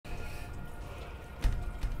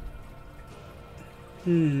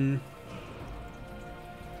I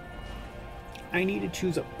need to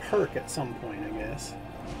choose a perk at some point, I guess.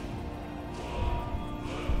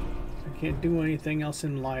 I can't do anything else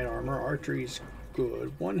in light armor. Archery's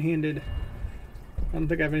good. One-handed, I don't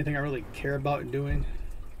think I have anything I really care about doing.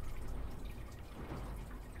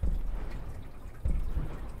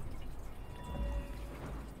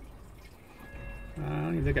 I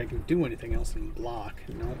don't even think I can do anything else in block.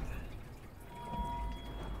 No.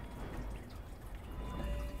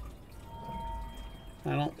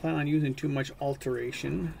 I don't plan on using too much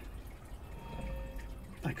alteration.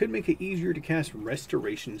 I could make it easier to cast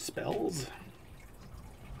restoration spells.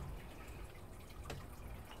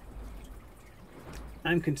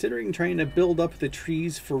 I'm considering trying to build up the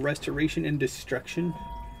trees for restoration and destruction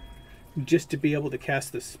just to be able to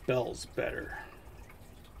cast the spells better.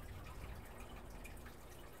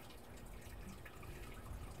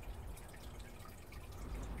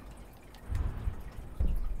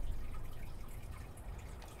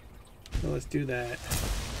 So let's do that.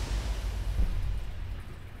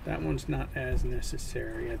 That one's not as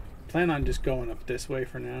necessary. I plan on just going up this way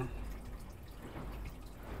for now.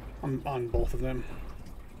 I'm on both of them.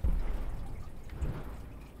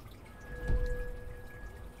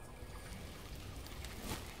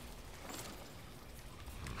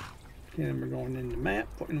 Okay, then we're going into map,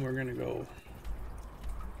 and we're gonna go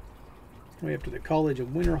way up to the College of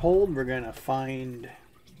Winterhold. We're gonna find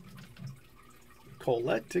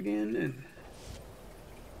Colette again, and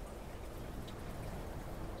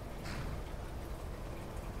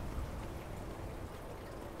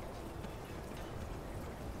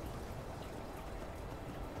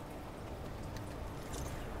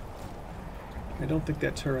I don't think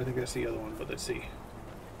that's her. I think that's the other one, but let's see.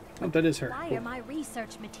 Oh, that is her. Why are my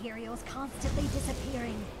research materials constantly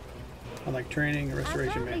disappearing? I like training,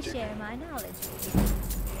 restoration, I'll magic. share my knowledge.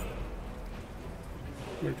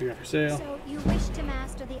 What have you got for sale? So you wish to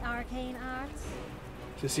master the arcane arts?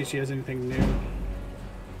 To see if she has anything new.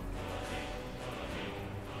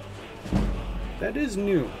 That is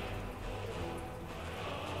new.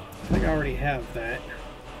 I think I already have that.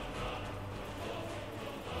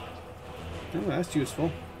 Oh, that's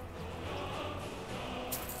useful.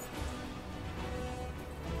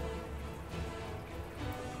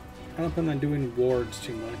 I don't plan on doing wards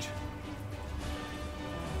too much.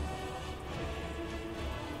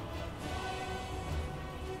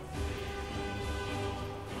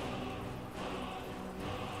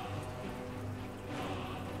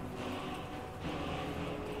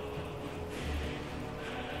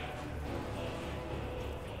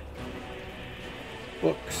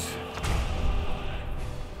 Books.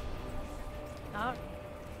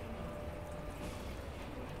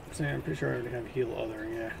 So I'm pretty sure I already have heal other,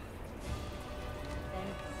 yeah.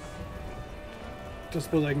 Just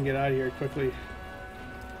suppose I can get out of here quickly.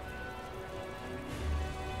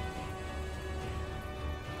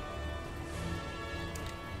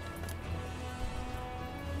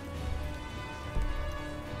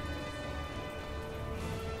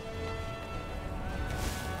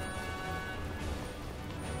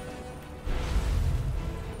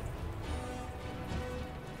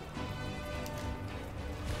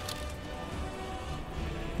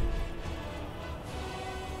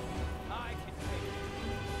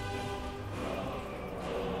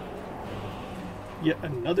 Yet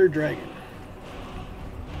another dragon.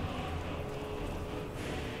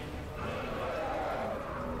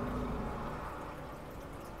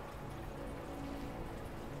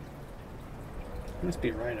 Must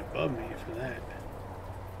be right above me for that.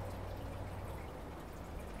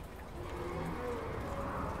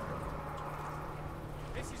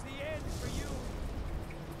 This is the end for you.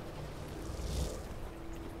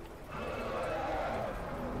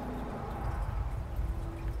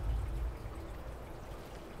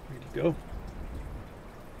 Go.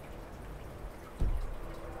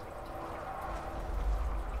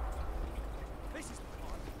 This is the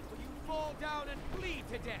part where you fall down and bleed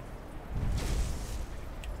to death.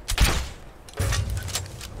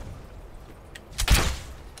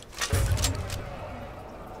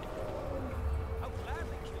 I'll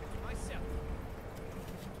gladly kill you myself.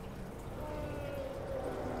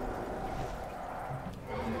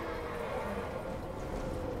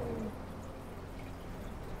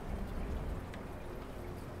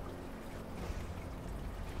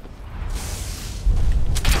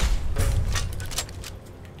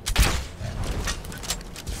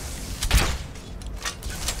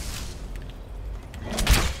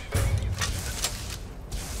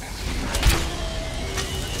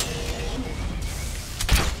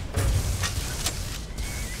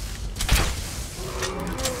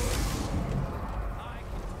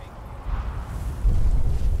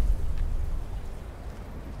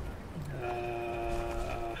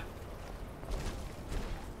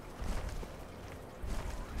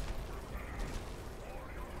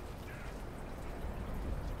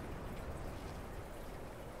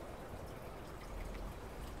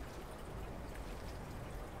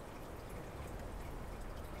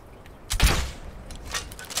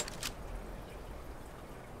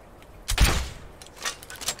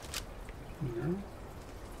 No.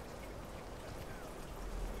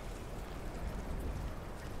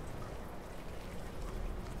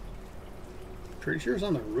 Pretty sure it's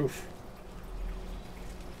on the roof.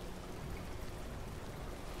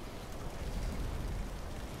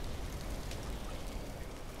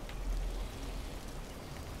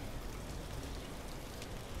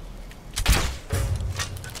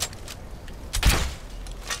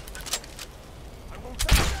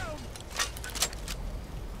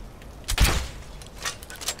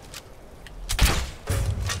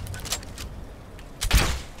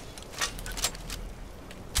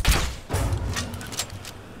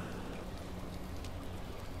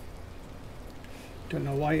 Don't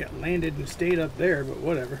know why it landed and stayed up there, but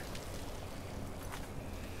whatever.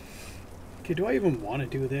 Okay, do I even want to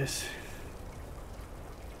do this?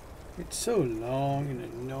 It's so long and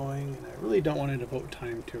annoying, and I really don't want to devote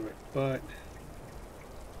time to it, but...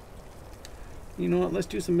 You know what, let's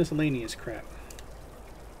do some miscellaneous crap.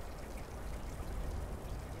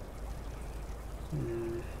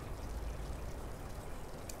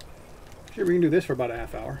 Sure, we can do this for about a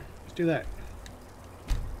half hour. Let's do that.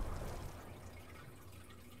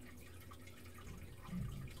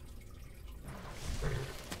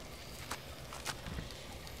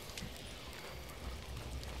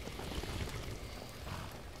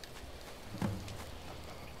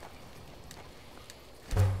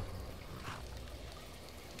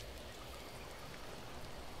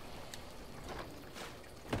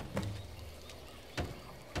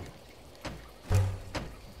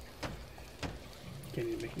 Okay,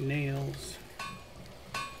 need to make nails.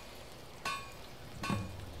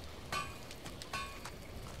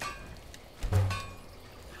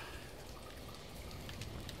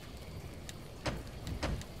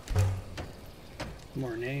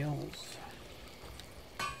 More nails.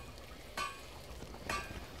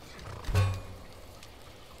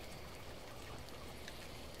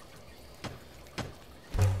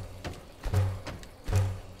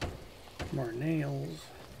 More nails.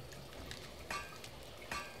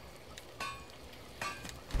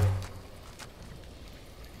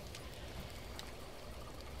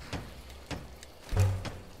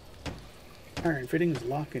 Iron fittings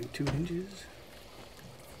lock in 2 hinges.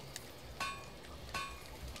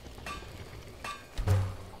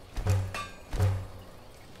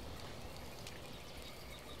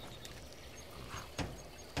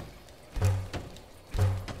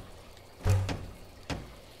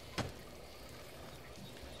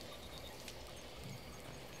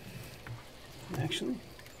 Actually,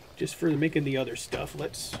 just for making the other stuff,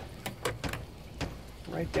 let's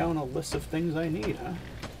write down a list of things I need, huh?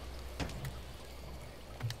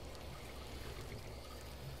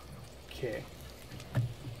 Okay.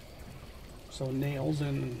 So nails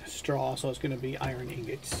and straw, so it's going to be iron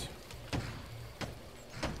ingots.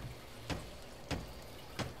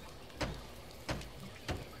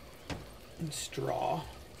 And straw.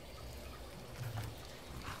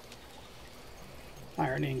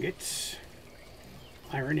 Iron ingots.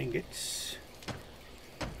 Iron ingots.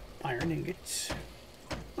 Iron ingots.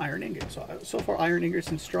 Iron ingots. So far, iron ingots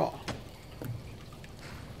and straw.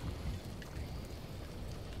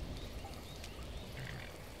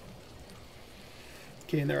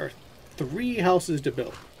 Okay, and there are 3 houses to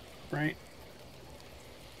build, right?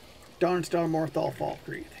 Darnstar, Morthal,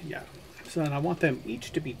 Falkreath. Yeah. So and I want them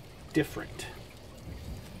each to be different.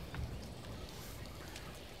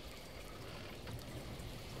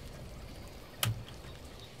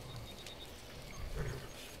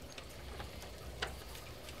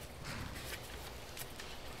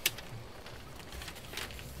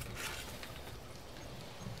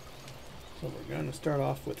 So we're going to start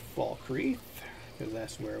off with Falkreath, because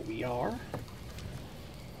that's where we are.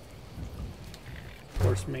 Of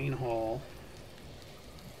course, main hall.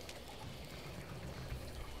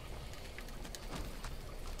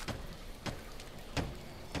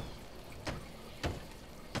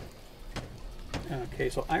 Okay,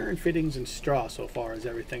 so iron fittings and straw so far is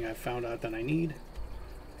everything I've found out that I need.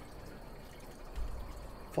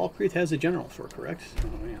 Falkreath has a general store, correct? Oh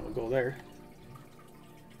yeah, we'll go there.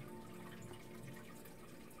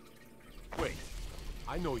 Wait,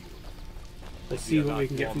 I know you. Let's see what we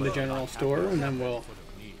can get from the general store, and then we'll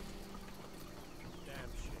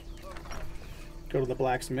go to the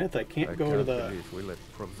blacksmith. I can't go to the... We let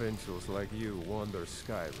provincials like you wander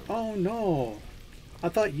Skyrim. Oh no! I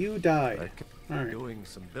thought you died. Alright. Doing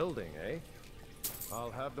some building, eh?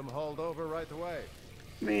 I'll have them hauled over right away.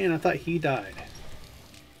 Man, I thought he died.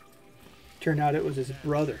 Turned out it was his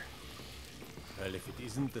brother. Well, if it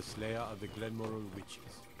isn't the slayer of the Glenmoral witches,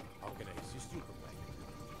 how can I assist you,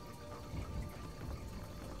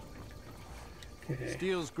 companion? Okay.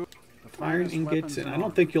 Steel's good. The Iron finest ingots, weapons and I and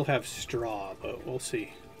don't think you'll have straw, but we'll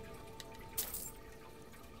see.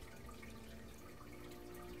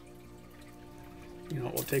 You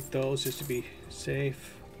know, we'll take those just to be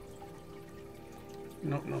safe.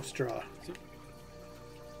 Nope, no straw.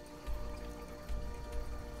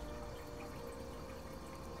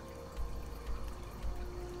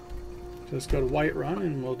 So let's go to Whiterun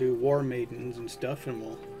and we'll do War Maidens and stuff, and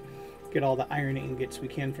we'll get all the iron ingots we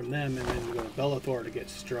can from them, and then go to Bellathor to get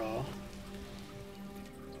straw.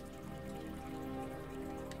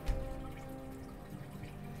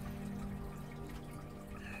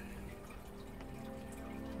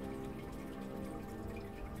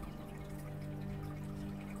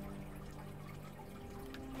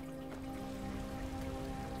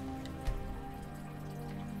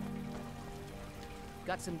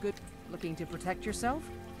 Got some good... Looking to protect yourself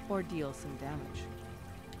or deal some damage?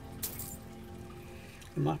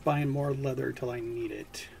 I'm not buying more leather till I need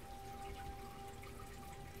it.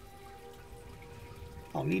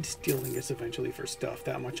 I'll need steel ingots eventually for stuff,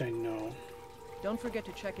 that much I know. Don't forget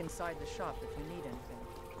to check inside the shop if you need anything.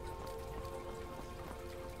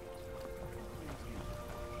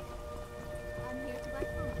 I'm here to buy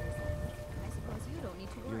food. I suppose you don't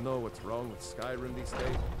need to worry. You know what's wrong with Skyrim these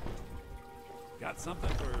days? Got something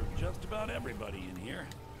for just about everybody in here.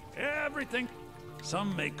 Everything.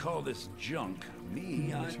 Some may call this junk.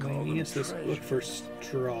 Me, I call them Let's treasure. look for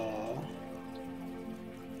straw.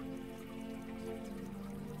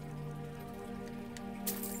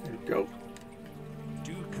 There we go.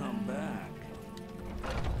 Do come back.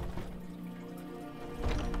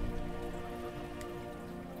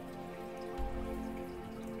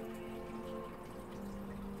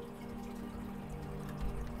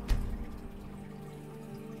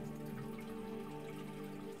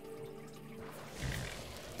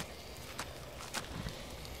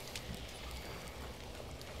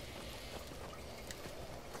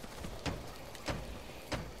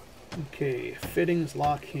 Okay, fittings,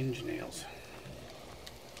 lock, hinge, nails.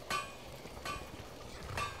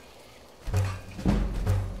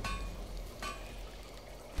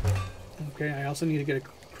 Okay, I also need to get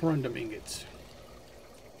a corundum ingots.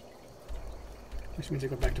 Which means I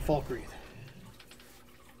go back to Falkreath.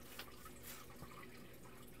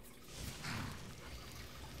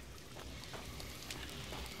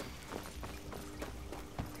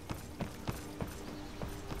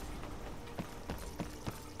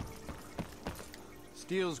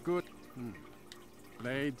 Steel's good.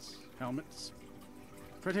 Blades, helmets.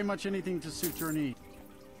 Pretty much anything to suit your need.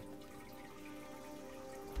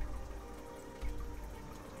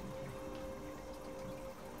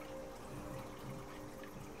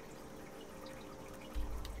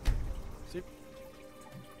 See?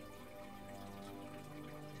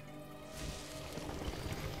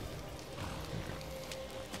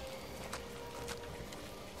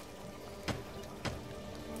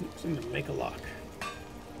 Seem to make a lock.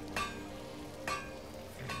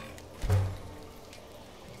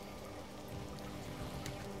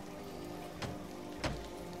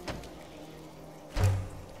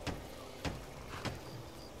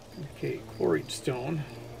 Okay, quarried stone.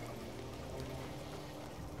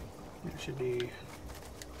 It should be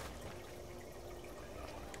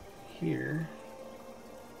here.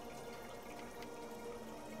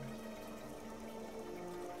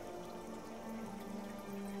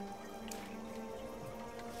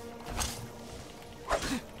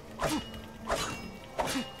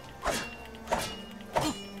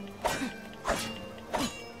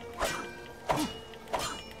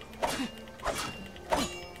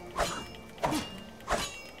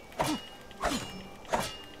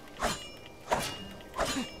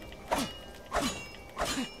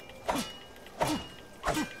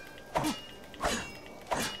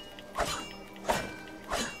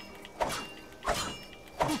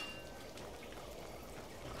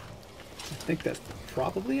 I think that's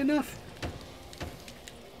probably enough.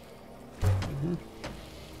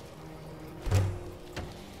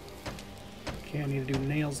 Okay, I need to do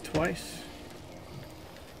nails twice.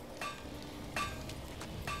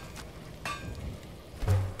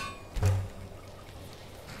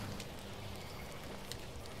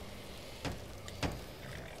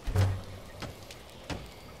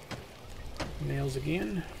 Nails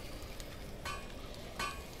again.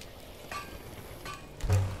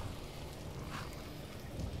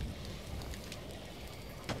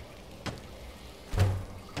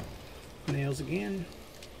 Nails again.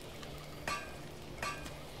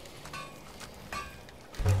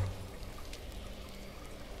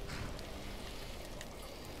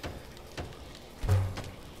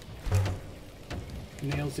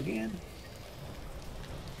 Nails again.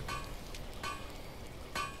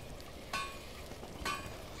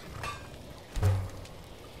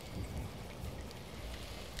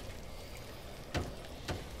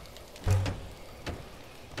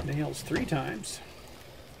 nails 3 times.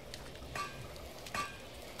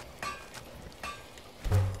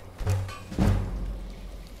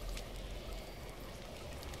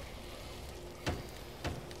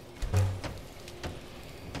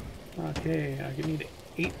 Okay, I can need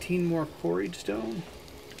 18 more quarried stone.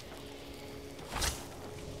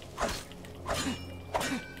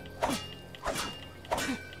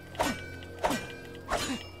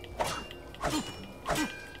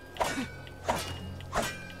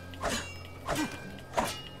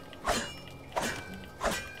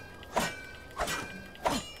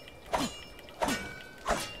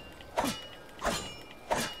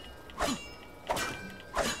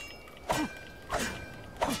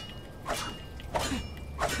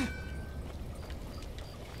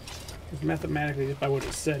 Mathematically, if I would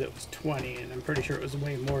have said it was 20, and I'm pretty sure it was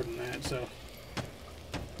way more than that, so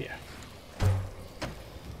yeah.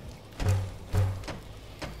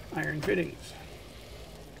 Iron fittings.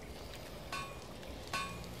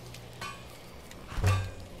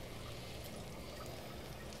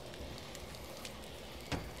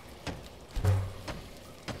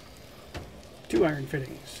 Two iron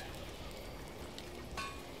fittings.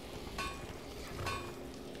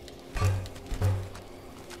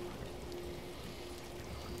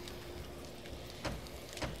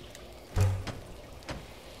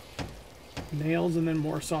 Nails and then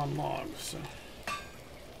more sawn logs. So.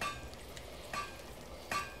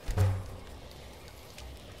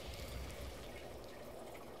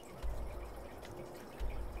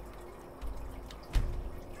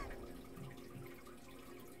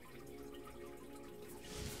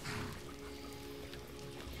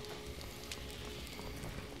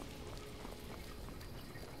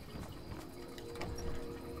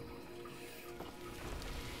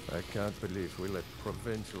 I can't believe we let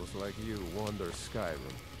provincials like you wander Skyrim.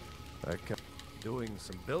 I can't... Doing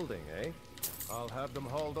some building, eh? I'll have them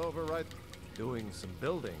hauled over right... Doing some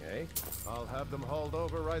building, eh? I'll have them hauled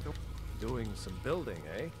over right... Doing some building,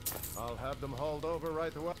 eh? I'll have them hauled over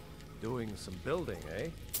right away. Doing some building, eh?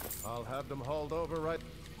 I'll have them hauled over right...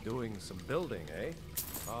 Doing some building, eh?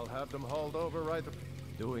 I'll have them hauled over right...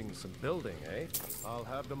 Doing some building, eh? I'll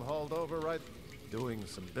have them hauled over right... Doing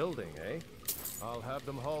some building, eh? I'll have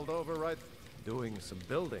them hauled over right... Doing some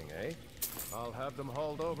building, eh? I'll have them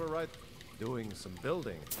hauled over right... Doing some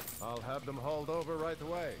building. I'll have them hauled over right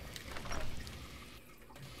away.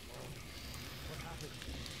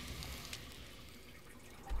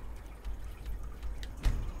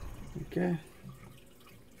 Okay.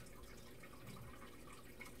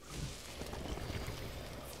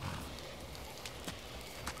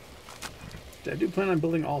 I do plan on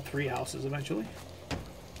building all 3 houses eventually.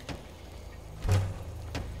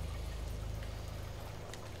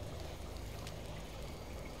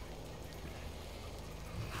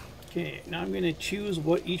 Okay, now I'm going to choose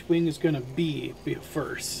what each wing is going to be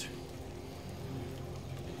first.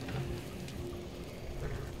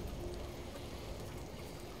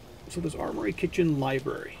 So there's armory, kitchen,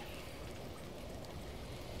 library.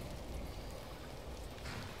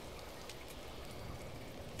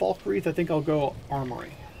 Falkreath, I think I'll go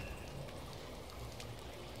armory.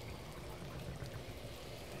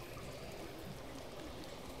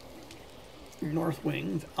 North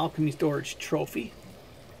wing, alchemy storage, trophy.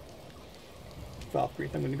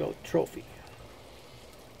 Falkreath, I'm going to go trophy.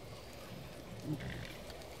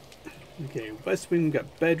 Okay, west wing, we've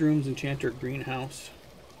got bedrooms, enchanter, greenhouse.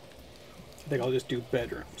 I think I'll just do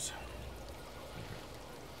bedrooms.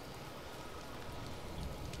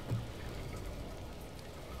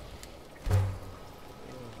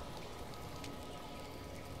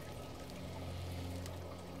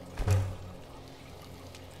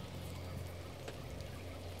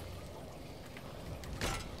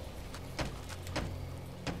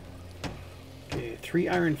 Okay, 3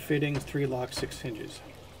 iron fittings, 3 locks, 6 hinges.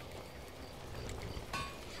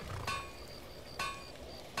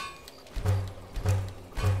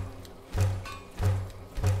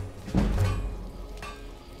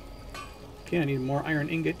 Okay, I need more iron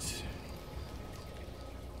ingots.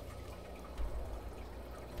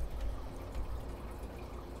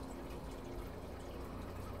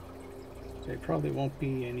 There probably won't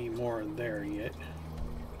be any more there yet.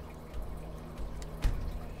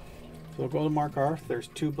 So we'll go to Markarth. There's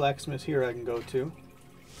 2 blacksmiths here I can go to.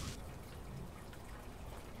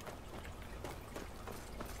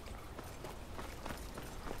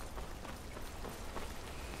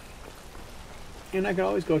 And I could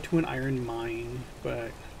always go to an iron mine, but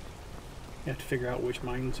you have to figure out which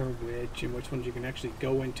mines are which and which ones you can actually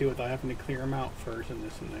go into without having to clear them out first and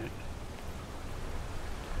this and that.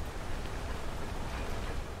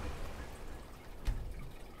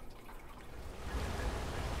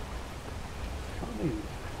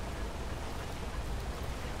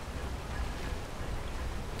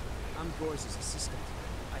 I'm Gorza's assistant.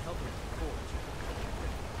 I help him with the forge.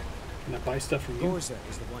 Can I buy stuff from you? Gorza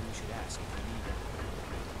is the one you should ask if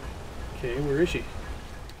you need it. Okay, where is she?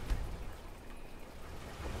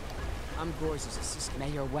 I'm Gorza's assistant. May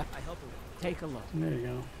your weapon. I help him. Take a look. There you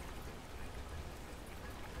go.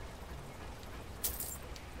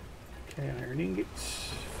 Okay, iron ingots.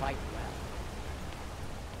 Fight well.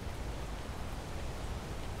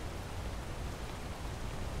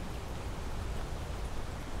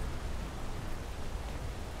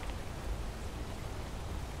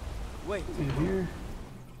 Wait. In here.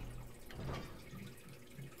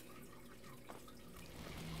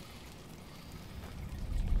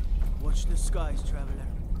 Watch the skies, traveler.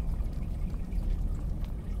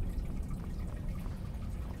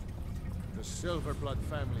 The Silverblood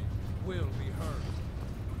family will be heard.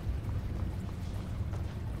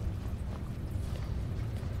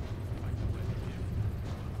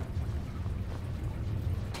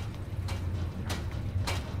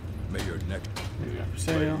 Mayor neck, There you go for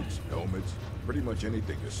sale. blades, helmets, pretty much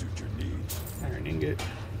anything to suit your needs. Iron ingot.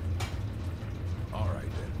 All right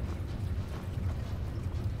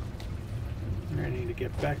then. I need to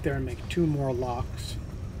get back there and make 2 more locks.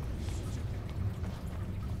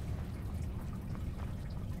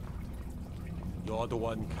 You're the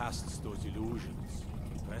one casts those illusions.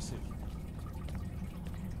 Impressive.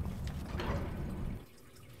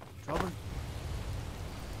 Trouble?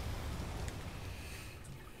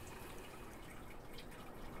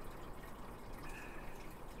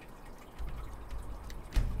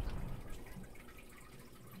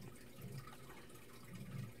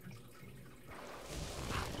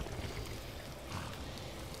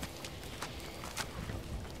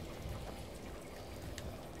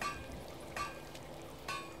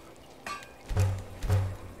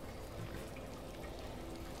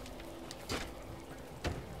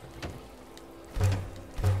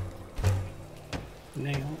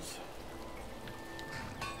 Nails.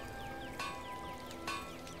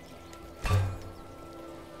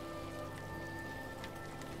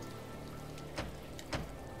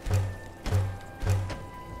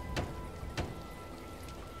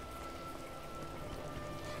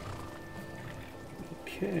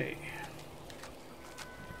 Okay.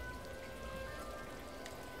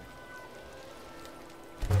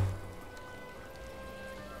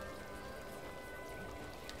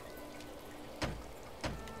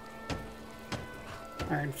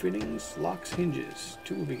 Iron fittings, locks, hinges,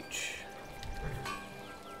 2 of each.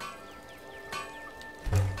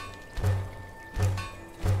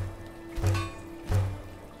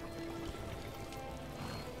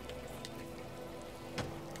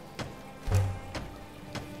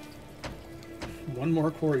 One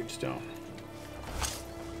more quarried stone.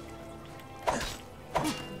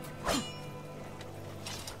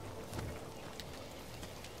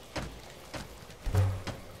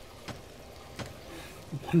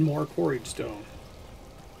 One more quarried stone.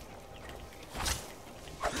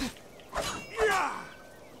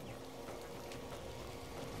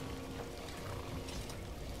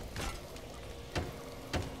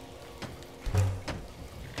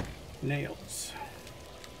 Nails.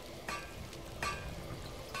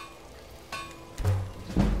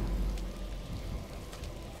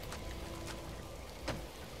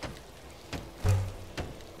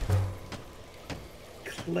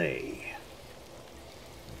 Clay.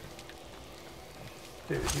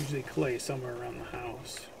 There's usually clay somewhere around the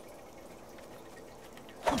house.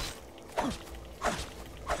 I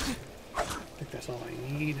think that's all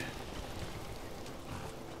I need.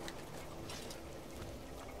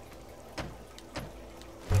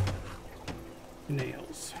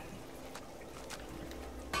 Nails.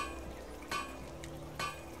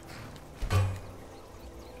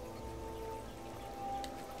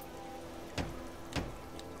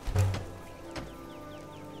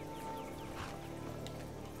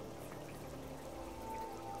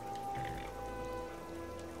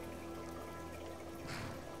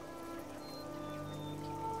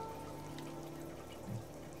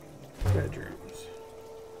 Bedrooms.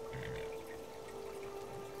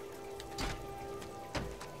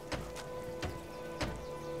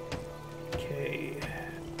 Okay.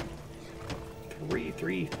 3,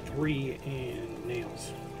 3, 3, and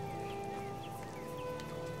nails.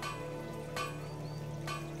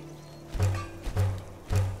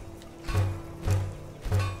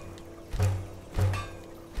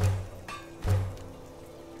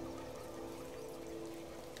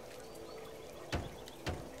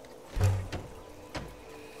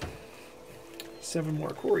 Seven more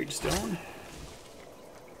quarried stone.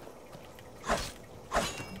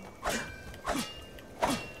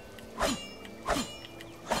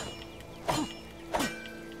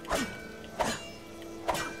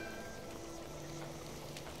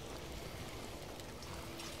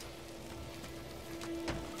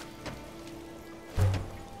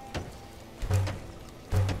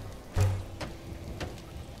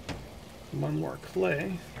 One more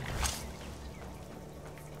clay.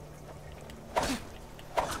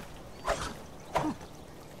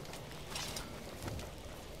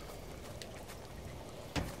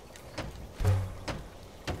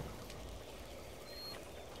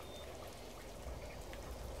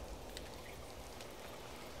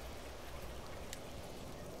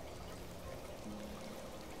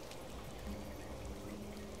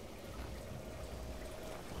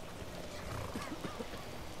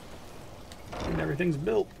 And everything's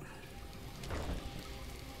built.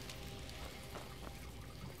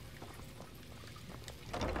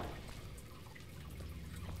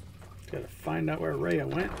 Gotta find out where Rhea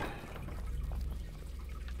went.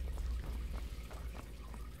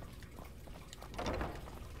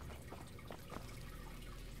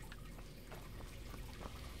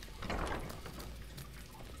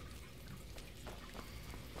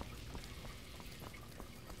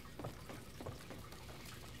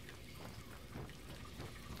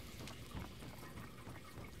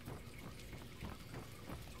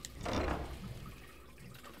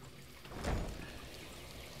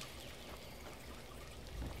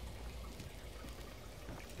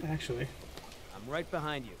 Actually, I'm right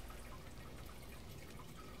behind you.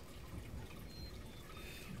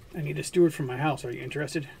 I need a steward for my house. Are you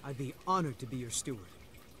interested? I'd be honored to be your steward.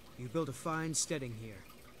 You built a fine steading here.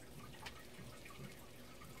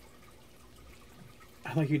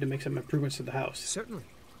 I'd like you to make some improvements to the house. Certainly.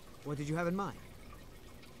 What did you have in mind?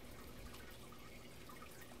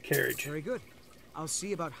 Carriage. Very good. I'll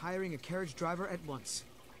see about hiring a carriage driver at once.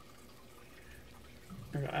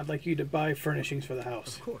 I'd like you to buy furnishings for the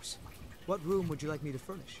house. Of course. What room would you like me to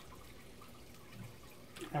furnish?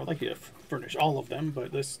 I would like you to furnish all of them,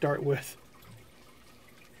 but let's start with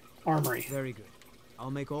armory. Very good.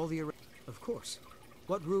 I'll make all the Of course.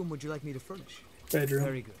 What room would you like me to furnish? Bedroom.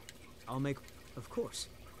 Very good. I'll make... Of course.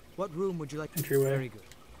 What room would you like... Entryway. Very good.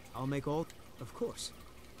 I'll make all... Of course.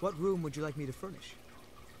 What room would you like me to furnish?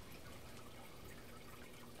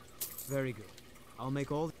 Very good. I'll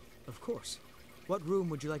make all... Of course. What room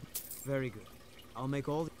would you like... Very good. I'll make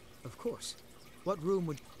all... Of course. What room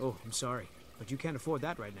would... Oh, I'm sorry, but you can't afford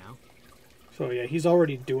that right now. So yeah, he's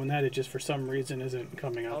already doing that. It just for some reason isn't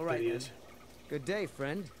coming out All right, that he then. is. Good day,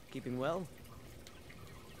 friend. Keeping well?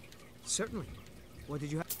 Certainly. What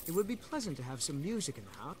did you have? It would be pleasant to have some music in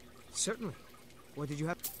the house. Certainly. What did you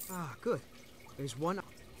have? Ah, good. There's one...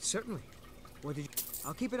 Certainly. What did you...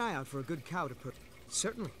 I'll keep an eye out for a good cow to put...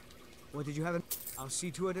 Certainly. What did you have in... I'll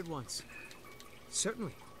see to it at once.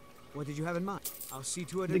 Certainly. What did you have in mind? I'll see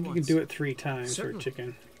to it I at think once. you can do it 3 times for Certainly.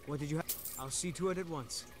 chicken. What did you have? I'll see to it at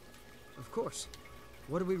once. Of course.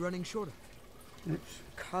 What are we running short of? Oops.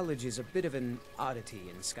 College is a bit of an oddity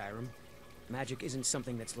in Skyrim. Magic isn't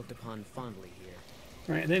something that's looked upon fondly here.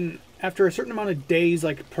 Right, and then after a certain amount of days,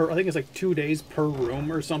 like per, I think it's like 2 days per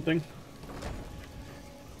room or something,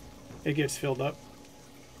 it gets filled up.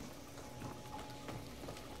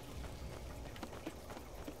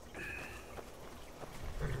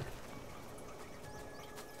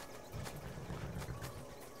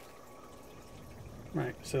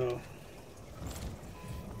 Right, so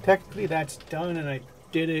technically that's done, and I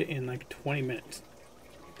did it in like 20 minutes.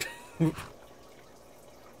 And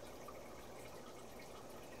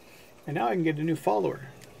now I can get a new follower.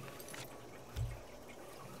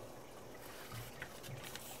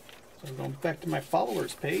 So I'm going back to my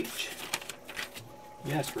followers page.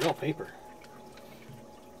 Yes, real paper.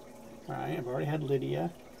 Alright, I've already had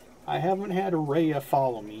Lydia. I haven't had Rhea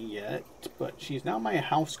follow me yet, but she's now my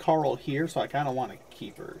house Carl here, so I kind of want to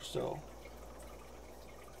keep her, so.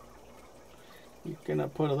 You're gonna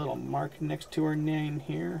put a little mark next to her name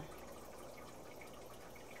here.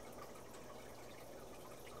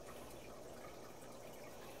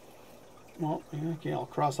 Well, yeah, okay, I'll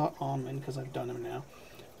cross out Almond because I've done him now.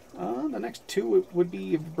 The next 2 would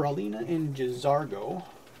be Bralina and Jizargo.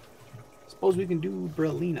 Suppose we can do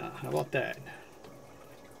Bralina. How about that?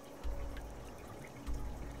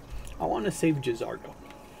 I want to save Jizargo.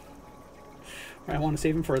 I want to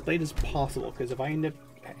save him for as late as possible, because if I end up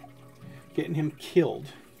getting him killed...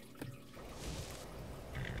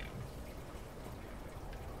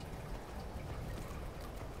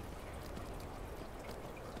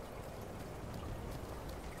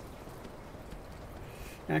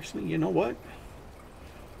 Actually, you know what?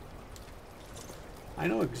 I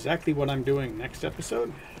know exactly what I'm doing next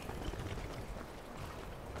episode.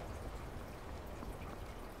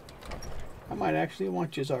 I might actually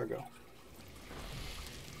want Jizargo.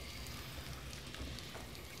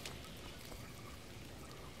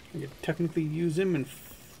 I could technically use him and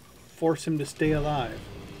force him to stay alive.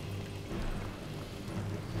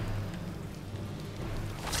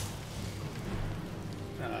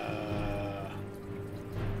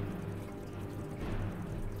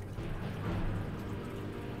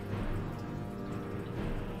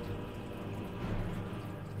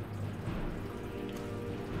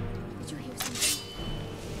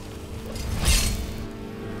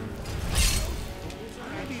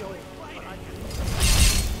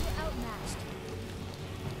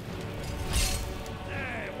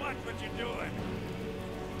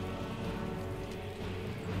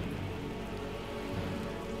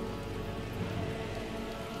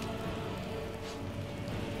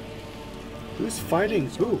 Who's fighting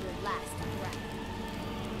who?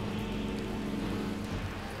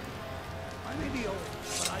 I may be old,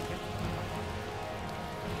 but I can.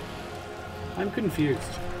 I'm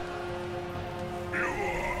confused.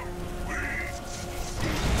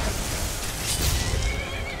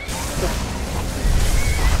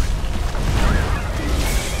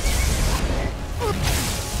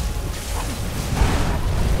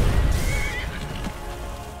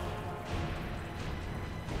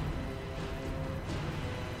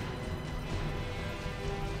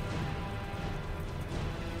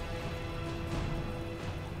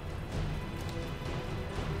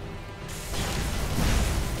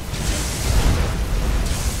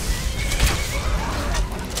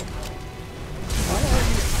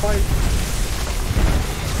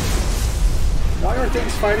 Why are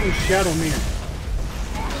things fighting Shadowmere?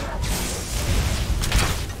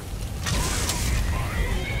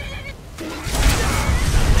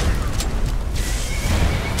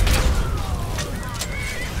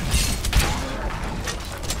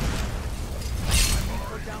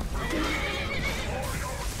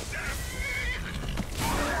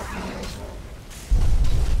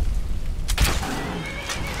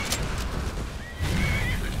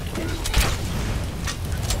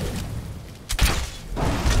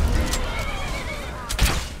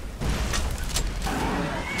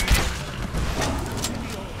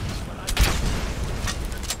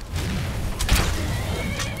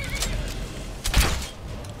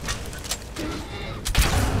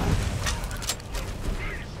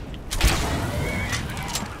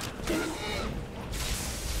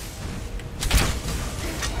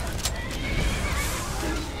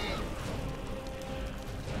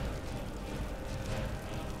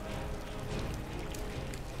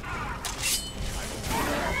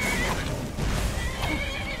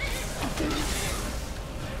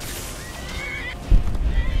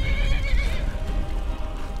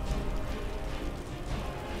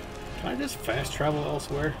 Can I just fast travel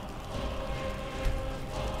elsewhere?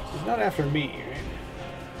 He's not after me, right?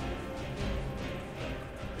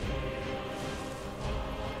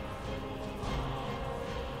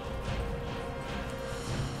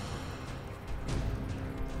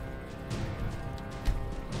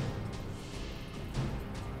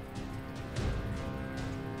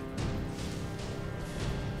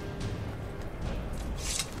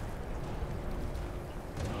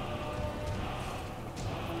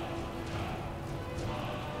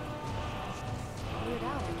 Weird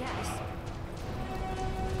out, I guess.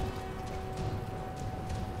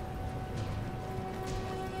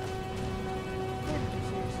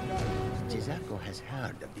 Jizargo has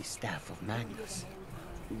heard of the Staff of Magnus.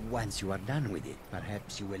 Once you are done with it,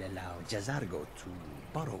 perhaps you will allow Jizargo to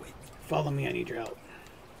borrow it. Follow me, I need your help.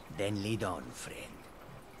 Then lead on, friend.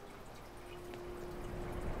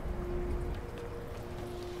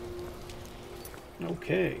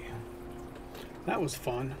 Okay. That was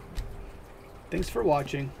fun. Thanks for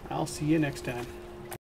watching. I'll see you next time.